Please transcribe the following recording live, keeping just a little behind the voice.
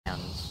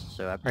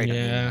so I probably don't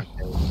need Yeah. any more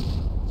kills.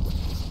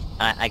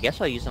 I guess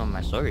I'll use them on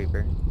my Soul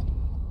Reaper.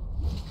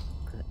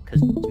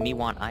 Cause me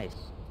want ice.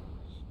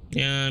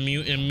 Yeah,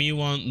 me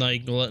want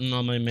like glutton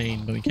on my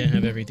main, but we can't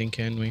have everything,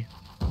 can we?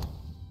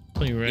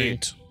 Play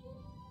ranked.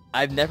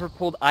 I've never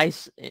pulled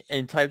ice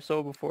in Type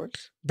Soul before.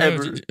 Bro,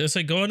 Ever. it's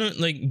like go on a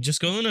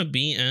just go on a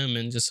BM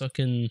and just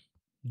fucking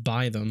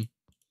buy them.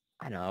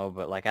 I know,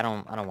 but like I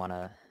don't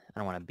wanna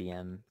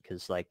BM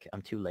because like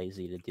I'm too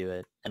lazy to do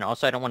it. And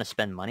also I don't want to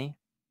spend money.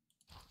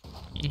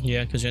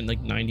 Yeah, because you're at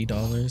like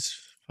 $90.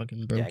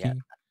 Fucking broke. Yeah,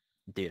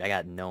 I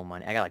got no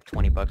money. I got like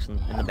 20 bucks in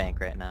the bank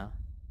right now.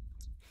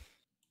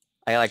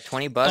 I got like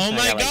 20 bucks. Oh and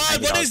my I got,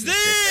 like, god, what is $90 in the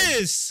gift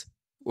card. this?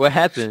 What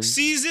happened?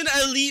 Season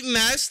Elite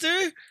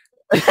Master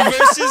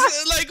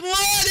versus like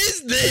what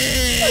is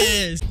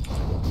this?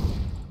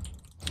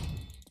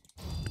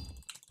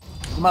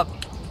 Come up.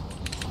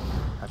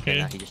 Okay, Okay.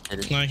 now he just did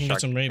it. Now I can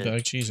get some raid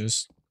back,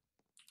 Jesus.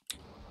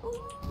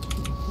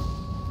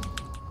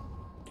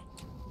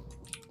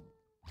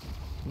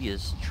 He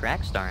is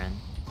track starring.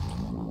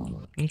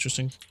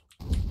 Interesting.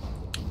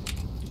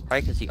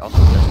 Probably because he also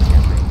doesn't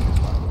get raid as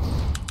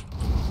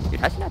well. Dude,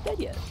 how's he not dead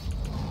yet?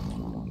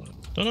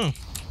 Don't know.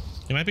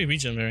 It might be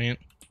regen variant.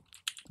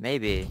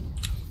 Maybe.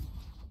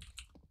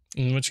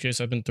 In which case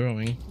I've been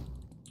throwing.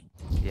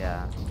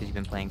 Yeah, because you've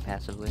been playing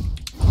passively.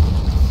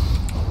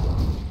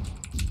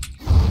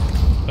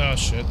 Oh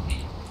shit.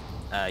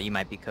 You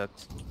might be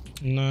cooked.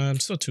 Nah, I'm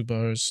still 2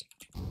 bars.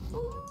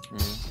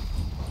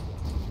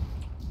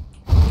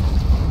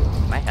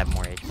 Might have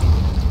more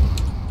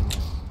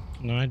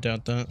HP. No, I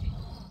doubt that.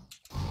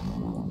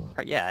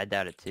 Yeah, I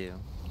doubt it too.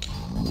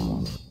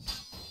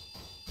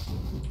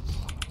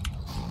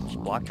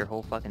 Just blocked your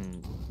whole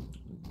fucking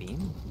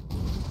beam?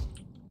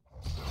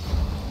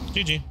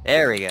 GG.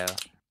 There we go.